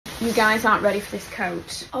You guys aren't ready for this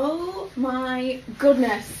coat. Oh my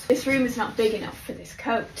goodness. This room is not big enough for this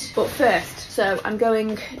coat. But first, so I'm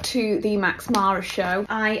going to the Max Mara show.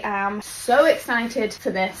 I am so excited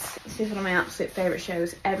for this. This is one of my absolute favourite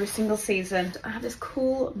shows every single season. I have this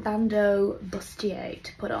cool bandeau bustier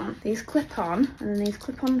to put on. These clip on, and then these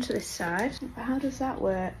clip on to this side. How does that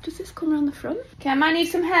work? Does this come around the front? Okay, I might need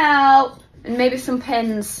some help. And maybe some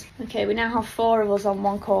pins. Okay, we now have 4 of us on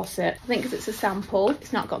one corset. I think because it's a sample,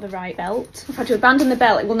 it's not got the right belt. If I had to abandon the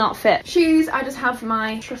belt, it will not fit. Shoes, I just have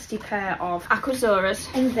my trusty pair of Aquazuras.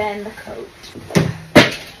 And then the coat.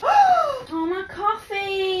 Oh, my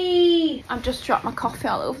coffee! I've just dropped my coffee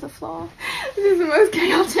all over the floor. This is the most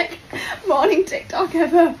chaotic morning TikTok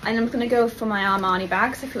ever. And I'm gonna go for my Armani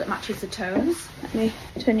bag because I feel it matches the tones. Let me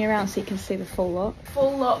turn you around so you can see the full look.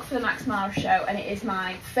 Full look for the Max Mara show, and it is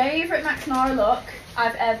my favourite Max Mara look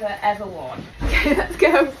I've ever worn. Okay, let's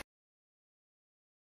go.